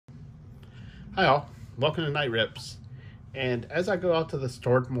Hi all, welcome to Night Rips. And as I go out to the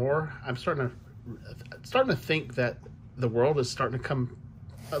store more, I'm starting to think that the world is starting to come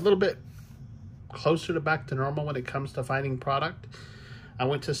a little bit closer to back to normal when it comes to finding product. I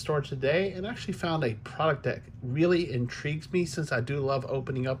went to a store today and actually found a product that really intrigues me since I do love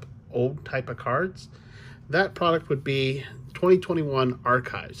opening up old type of cards. That product would be 2021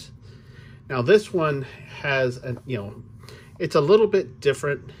 Archives. Now this one has it's a little bit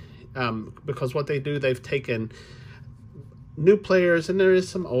different. Because what they do, they've taken new players and there is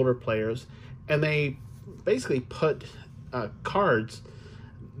some older players, and they basically put cards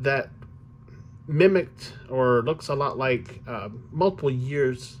that mimicked or looks a lot like multiple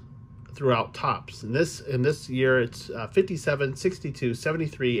years throughout Topps. In this year, it's 57, 62,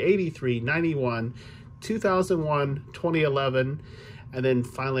 73, 83, 91, 2001, 2011, and then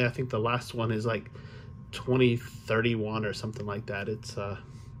finally I think the last one is like 2031 or something like that.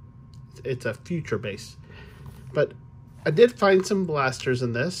 It's a future base, but I did find some blasters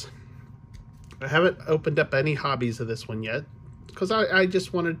in this. I haven't opened up any hobbies of this one yet because I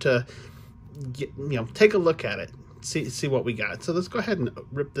just wanted to take a look at it, see what we got. So let's go ahead and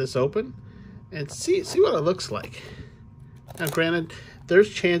rip this open and see what it looks like. Now granted,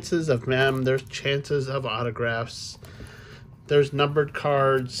 there's chances of mem, there's chances of autographs, there's numbered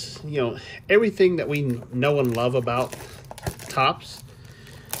cards, everything that we know and love about Topps.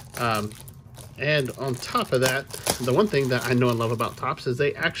 And on top of that, the one thing that I know and love about Topps is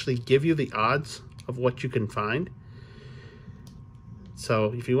they actually give you the odds of what you can find.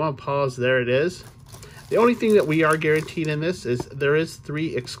 So if you want to pause, there it is. The only thing that we are guaranteed in this is there is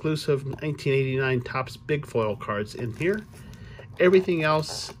 3 exclusive 1989 Topps big foil cards in here. Everything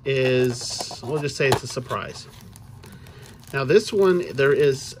else is, we'll just say it's a surprise. Now this one, there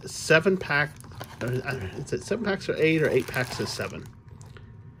is 7 packs, is it 7 packs or 8 or 8 packs of 7?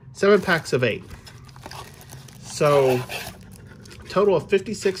 7 packs of 8. So, total of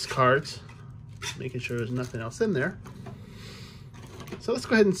 56 cards. Making sure there's nothing else in there. So let's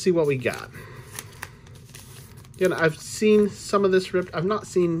go ahead and see what we got. Again, I've seen some of this ripped. I've not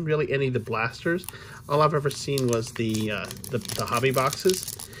seen really any of the blasters. All I've ever seen was the hobby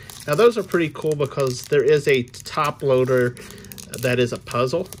boxes. Now those are pretty cool because there is a top loader that is a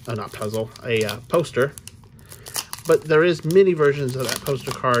puzzle, a poster. But there is many versions of that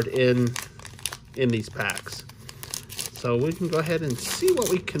poster card in these packs. So we can go ahead and see what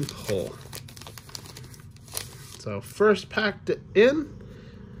we can pull. So first packed in.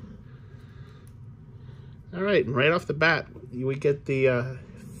 All right, and right off the bat, we get the,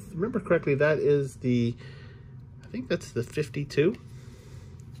 remember correctly, that is the, I think that's the 52.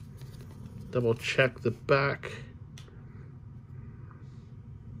 Double check the back.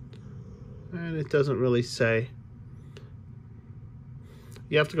 And it doesn't really say.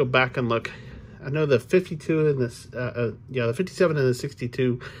 You have to go back and look. I know the 52 and this, the 57 and the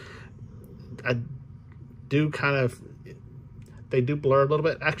 62, I do kind of, they do blur a little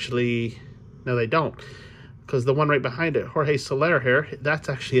bit. Actually, no, they don't, because the one right behind it, Jorge Soler here, that's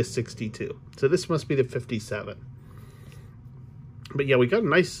actually a 62. So this must be the 57. But yeah, we got a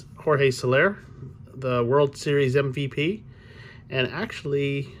nice Jorge Soler, the World Series MVP, and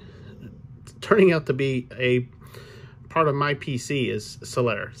actually turning out to be a part of my PC is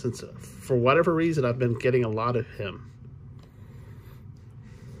Soler, since for whatever reason I've been getting a lot of him.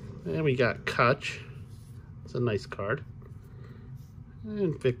 And we got Kutch. It's a nice card.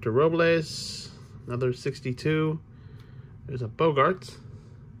 And Victor Robles, another 62. There's a Bogarts.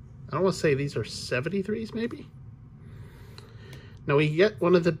 I don't want to say these are 73s maybe. Now we get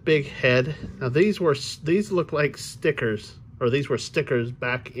one of the big head. Now these look like stickers, or these were stickers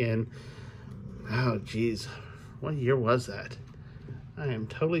back in, oh geez, what year was that? I am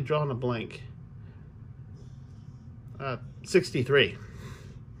totally drawing a blank. 63.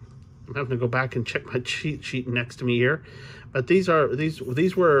 I'm having to go back and check my cheat sheet next to me here. But these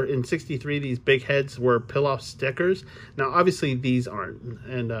were in 63, these big heads were pill-off stickers. Now obviously these aren't.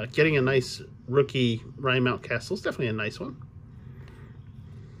 And getting a nice rookie Ryan Mountcastle is definitely a nice one.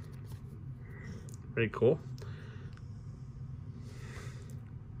 Very cool.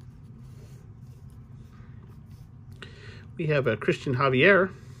 We have a Christian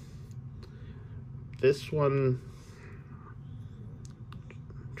Javier. This one,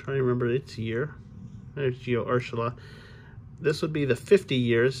 I'm trying to remember its year. There's Gio Urshela. This would be the 50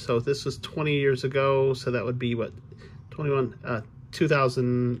 years. So this was 20 years ago. So that would be what,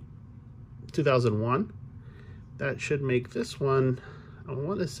 2001. That should make this one, I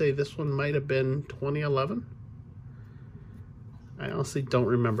want to say this one might have been 2011. I honestly don't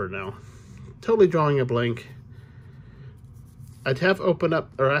remember now. Totally drawing a blank. I have opened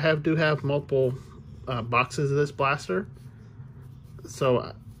up, or I do have multiple boxes of this blaster.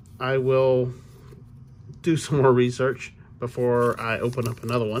 So I will do some more research before I open up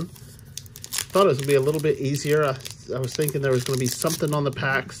another one. Thought it would be a little bit easier. I was thinking there was going to be something on the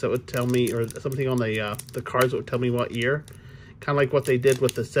packs that would tell me, or something on the cards that would tell me what year. Kind of like what they did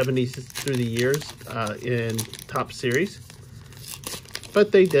with the 70s through the years in Top Series.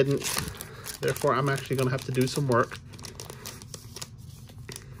 But they didn't. Therefore, I'm actually going to have to do some work.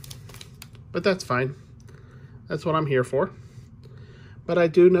 But that's fine. That's what I'm here for. But I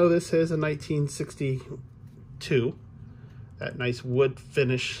do know this is a 1962. That nice wood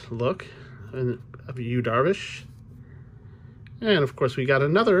finish look of Yu Darvish. And of course we got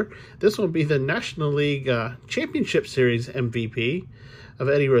another. This will be the National League Championship Series MVP of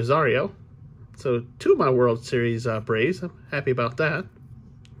Eddie Rosario. So 2 of my World Series Braves. I'm happy about that.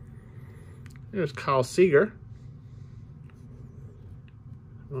 There's Kyle Seager.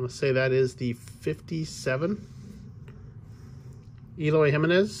 I want to say that is the 57. Eloy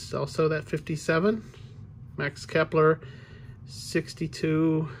Jimenez, also that 57. Max Kepler,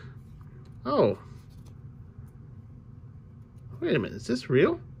 62. Oh. Wait a minute, is this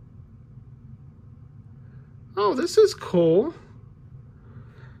real? Oh, this is cool.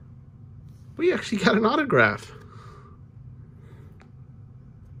 We actually got an autograph.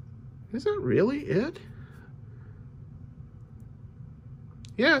 Is that really it?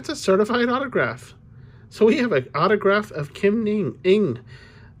 Yeah, it's a certified autograph. So we have an autograph of Kim Ng,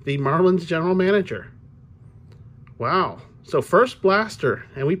 the Marlins general manager. Wow. So first blaster,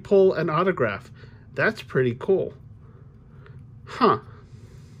 and we pull an autograph. That's pretty cool. Huh.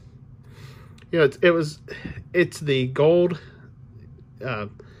 You know, it's the gold, you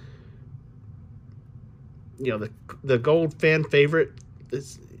know, the gold fan favorite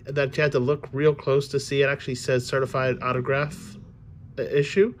that you had to look real close to see. It actually says certified autograph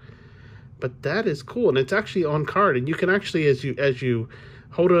issue. But that is cool, and it's actually on card, and you can actually, as you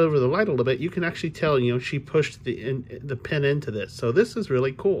hold it over the light a little bit, you can actually tell, you know, she pushed the pin into this. So this is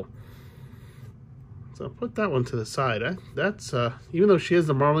really cool. So put that one to the side. That's even though she is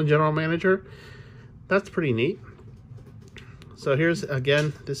the Marlin general manager, that's pretty neat. So here's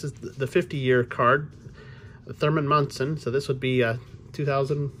again, this is the 50-year card, Thurman Munson. So this would be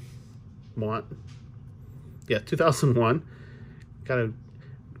 2001. Yeah, 2001. Got to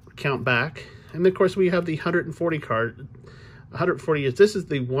count back, and of course we have the 140 card, 140 years. This is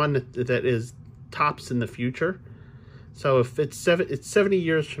the one that is tops in the future. So if it's 70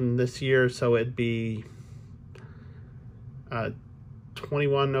 years from this year, so it'd be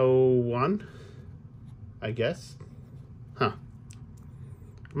 2101, I guess. Huh.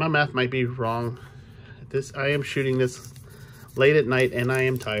 My math might be wrong. I am shooting this late at night, and I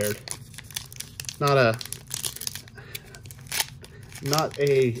am tired. Not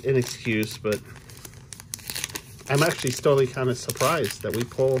an excuse, but I'm actually still kind of surprised that we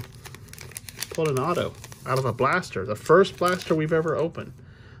pulled an auto out of a blaster, the first blaster we've ever opened.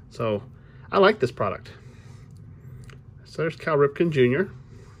 So I like this product. So there's Cal Ripken Jr.,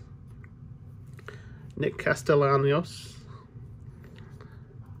 Nick Castellanos,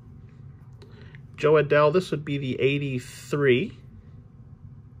 Joe Adele. This would be the 83.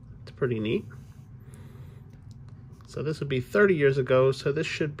 It's pretty neat. So this would be 30 years ago. So this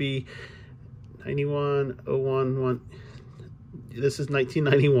should be 91, 01, this is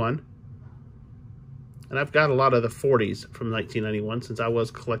 1991. And I've got a lot of the 40s from 1991 since I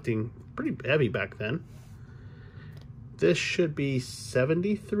was collecting pretty heavy back then. This should be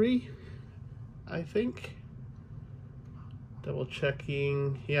 73, I think. Double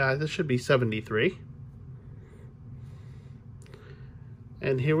checking. Yeah, this should be 73.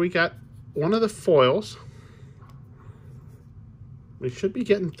 And here we got one of the foils. We should be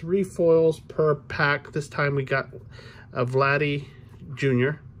getting 3 foils per pack. This time we got a Vladdy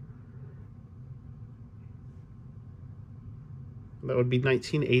Jr. That would be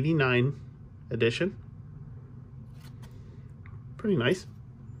 1989 edition. Pretty nice.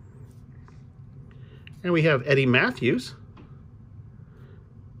 And we have Eddie Matthews.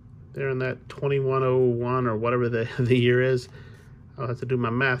 There in that 2101 or whatever the year is. I'll have to do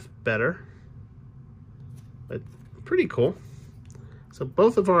my math better. But pretty cool. So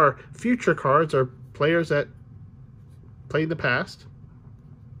both of our future cards are players that played in the past.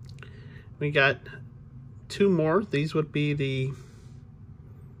 We got 2 more. These would be the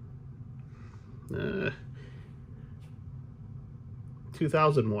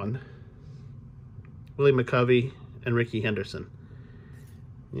 2001. Willie McCovey and Ricky Henderson.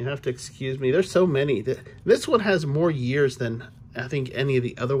 You have to excuse me. There's so many. This one has more years than I think any of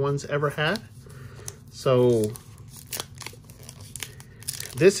the other ones ever had. So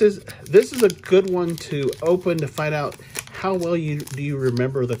this is a good one to open to find out how well do you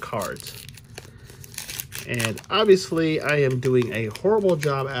remember the cards. And obviously I am doing a horrible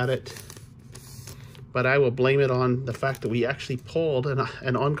job at it, but I will blame it on the fact that we actually pulled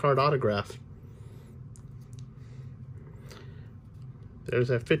an on-card autograph. There's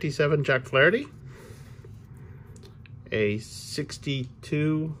a 57 Jack Flaherty, a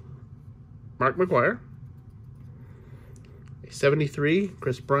 62 Mark McGwire, a 73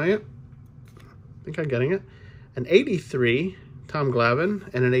 Chris Bryant, I think I'm getting it, an 83 Tom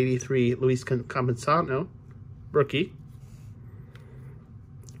Glavine, and an 83 Luis Campusano, rookie.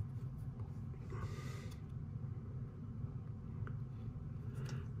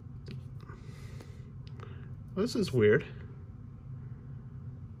 Well, this is weird.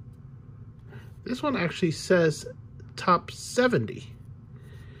 This one actually says top 70,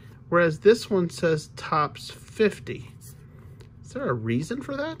 whereas this one says tops 50. Is there a reason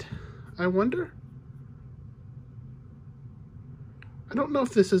for that, I wonder? I don't know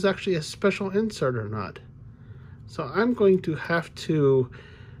if this is actually a special insert or not. So I'm going to have to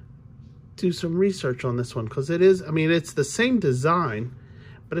do some research on this one, because it is, I mean, it's the same design,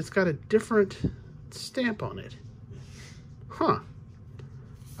 but it's got a different stamp on it. Huh.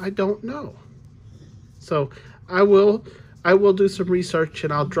 I don't know. So I will do some research,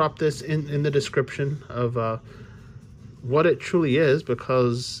 and I'll drop this in the description of what it truly is,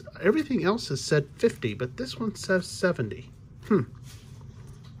 because everything else has said 50, but this one says 70.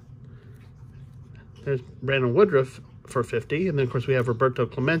 There's Brandon Woodruff for 50, and then of course we have Roberto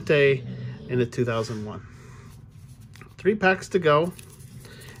Clemente in the 2001. 3 packs to go,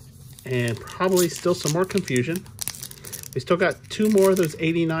 and probably still some more confusion. We still got 2 more of those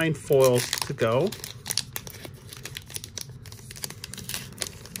 89 foils to go.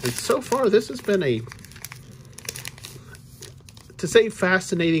 And so far, this has been to say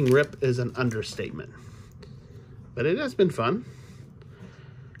fascinating rip is an understatement, but it has been fun.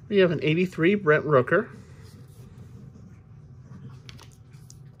 We have an 83 Brent Rooker.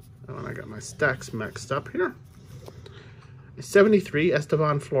 Oh, and I got my stacks mixed up here. A 73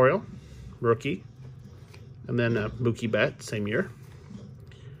 Esteban Florial, rookie. And then a Mookie Betts, same year.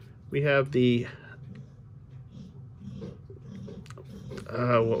 We have the,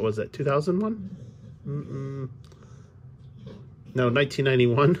 what was that, 2001? No,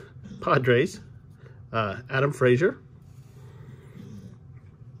 1991 Padres, Adam Frazier.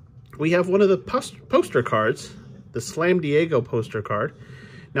 We have one of the poster cards, the Slam Diego poster card.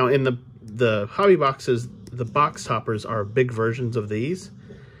 Now in the hobby boxes, the box toppers are big versions of these,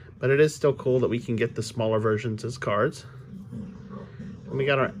 but it is still cool that we can get the smaller versions as cards. And we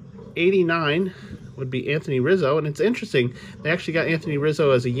got our 89 would be Anthony Rizzo, and it's interesting, they actually got Anthony Rizzo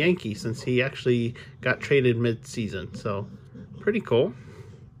as a Yankee since he actually got traded mid-season, so pretty cool.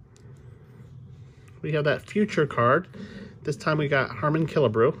 We have that future card. This time we got Harmon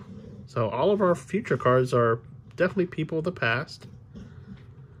Killebrew. So all of our future cards are definitely people of the past.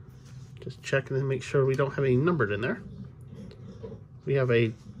 Just checking to make sure we don't have any numbered in there. We have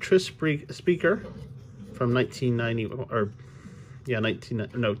a Tris Speaker from 1990, or yeah,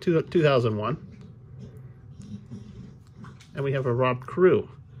 2001. And we have a Rob Carew.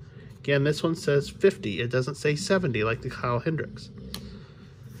 Again, this one says 50. It doesn't say 70 like the Kyle Hendricks.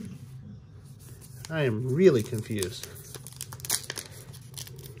 I am really confused.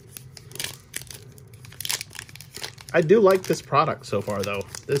 I do like this product so far, though.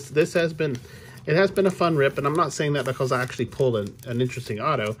 This has been, it has been a fun rip, and I'm not saying that because I actually pulled an interesting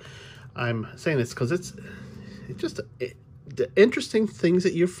auto. I'm saying this because it's just the interesting things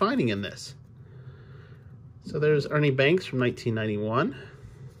that you're finding in this. So there's Ernie Banks from 1991.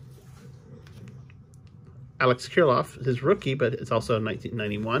 Alex Kirilloff, his rookie, but it's also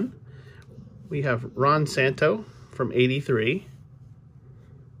 1991. We have Ron Santo from 83.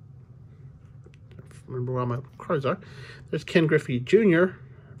 Remember where all my cards are. There's Ken Griffey Jr.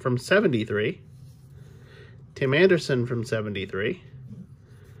 from 73. Tim Anderson from 73.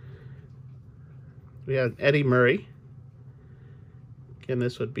 We have Eddie Murray. Again,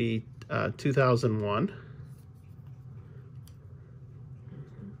 this would be 2001.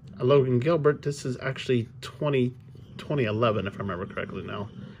 Logan Gilbert, this is actually 2011, if I remember correctly now.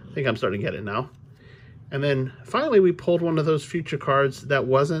 I think I'm starting to get it now. And then finally we pulled one of those future cards that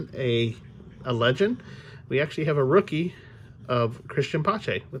wasn't a legend. We actually have a rookie of Christian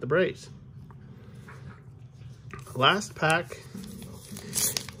Pache with the Braves. Last pack.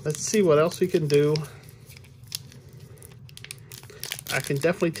 Let's see what else we can do. I can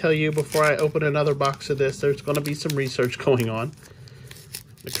definitely tell you before I open another box of this, there's going to be some research going on,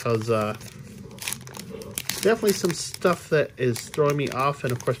 because Definitely some stuff that is throwing me off,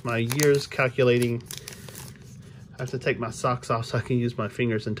 and of course my years calculating. I have to take my socks off so I can use my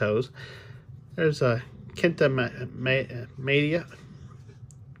fingers and toes. There's a Kenta Media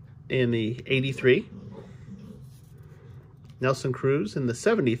in the 83. Nelson Cruz in the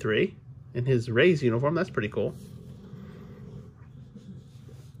 73 in his Rays uniform. That's pretty cool.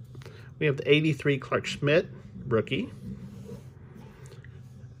 We have the 83 Clark Schmidt, rookie.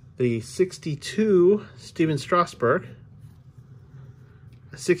 The 62 Steven Strasburg.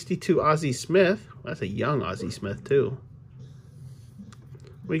 A 62 Ozzie Smith. That's a young Ozzie Smith too.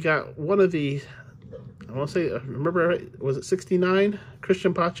 We got one of the, I want to say, remember, was it 69?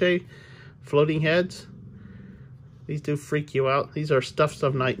 Christian Pache floating heads. These do freak you out. These are stuffs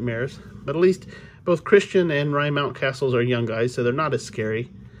of nightmares. But at least both Christian and Ryan Mountcastles are young guys, so they're not as scary.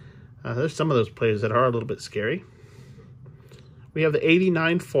 There's some of those players that are a little bit scary. We have the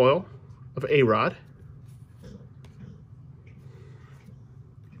 89 foil of A-Rod.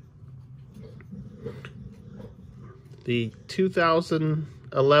 The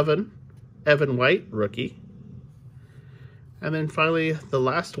 2011 Evan White, rookie. And then finally, the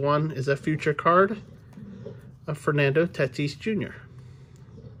last one is a future card of Fernando Tatis Jr.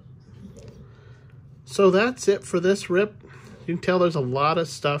 So that's it for this rip. You can tell there's a lot of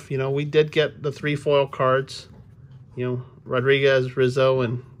stuff. You know, we did get the 3 foil cards. You know, Rodriguez, Rizzo,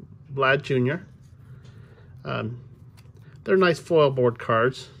 and Vlad Jr. They're nice foil board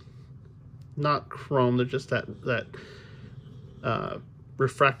cards. Not chrome, they're just that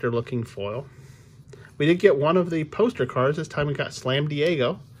refractor looking foil. We did get one of the poster cards. This time we got Slam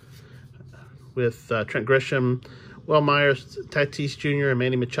Diego with Trent Grisham, Will Myers, Tatis Jr., and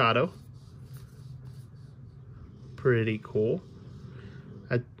Manny Machado. Pretty cool.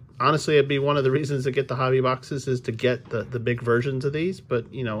 Honestly, it'd be one of the reasons to get the hobby boxes is to get the big versions of these.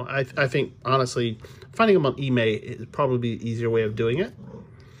 But, you know, I think, honestly, finding them on eBay is probably the easier way of doing it.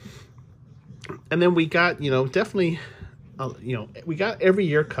 And then we got, you know, definitely, you know, we got every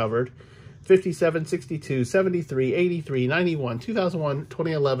year covered. 57, 62, 73, 83, 91, 2001,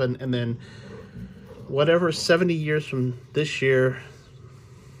 2011, and then whatever 70 years from this year.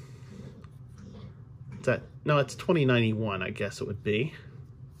 Is that, no, it's 2091, I guess it would be.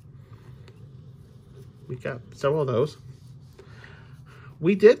 We got several of those.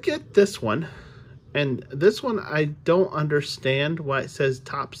 We did get this one, and this one I don't understand why it says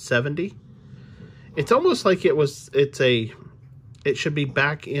top 70. It's almost like it should be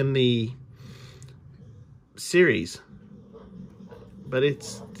back in the series, but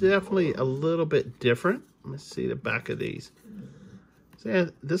it's definitely a little bit different. Let's see the back of these. So yeah,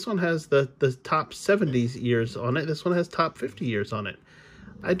 this one has the top 70s years on it. This one has top 50 years on it.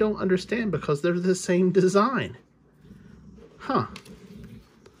 I don't understand because they're the same design. Huh.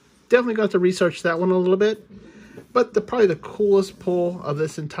 Definitely got to research that one a little bit. But probably the coolest pull of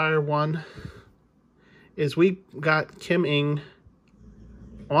this entire one is we got Kim Ng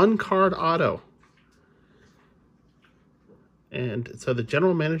on-card auto. And so the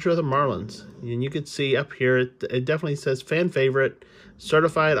general manager of the Marlins. And you could see up here, it definitely says fan favorite,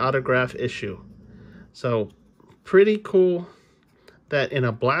 certified autograph issue. So pretty cool that in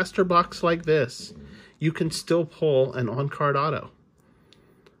a blaster box like this, you can still pull an on-card auto.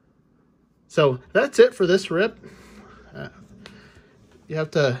 So that's it for this rip. You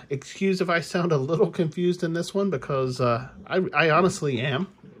have to excuse if I sound a little confused in this one because I honestly am.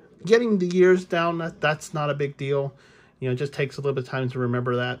 Getting the years down, that's not a big deal. You know, it just takes a little bit of time to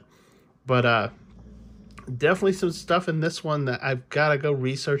remember that. But definitely some stuff in this one that I've got to go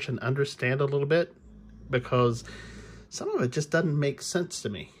research and understand a little bit because some of it just doesn't make sense to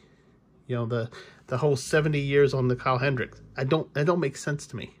me. You know, the whole 70 years on the Kyle Hendricks. It don't make sense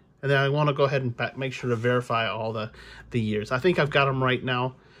to me. And then I want to go ahead and make sure to verify all the years. I think I've got them right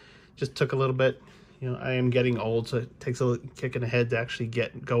now. Just took a little bit. You know, I am getting old, so it takes a little kick in the head to actually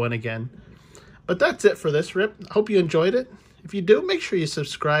get going again. But that's it for this rip. I hope you enjoyed it. If you do, make sure you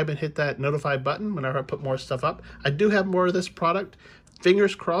subscribe and hit that notify button whenever I put more stuff up. I do have more of this product.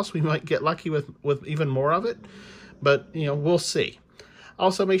 Fingers crossed we might get lucky with even more of it. But, you know, we'll see.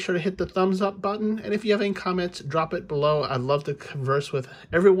 Also, make sure to hit the thumbs up button. And if you have any comments, drop it below. I'd love to converse with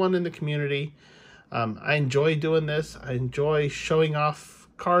everyone in the community. I enjoy doing this. I enjoy showing off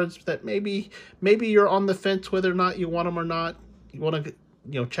cards that maybe you're on the fence whether or not you want them or not. You want to,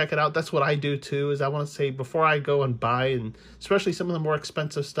 you know, check it out. That's what I do too, is I want to say before I go and buy, and especially some of the more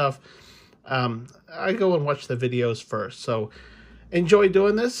expensive stuff, I go and watch the videos first. So enjoy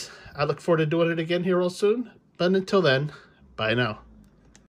doing this. I look forward to doing it again here real soon. But until then, bye now.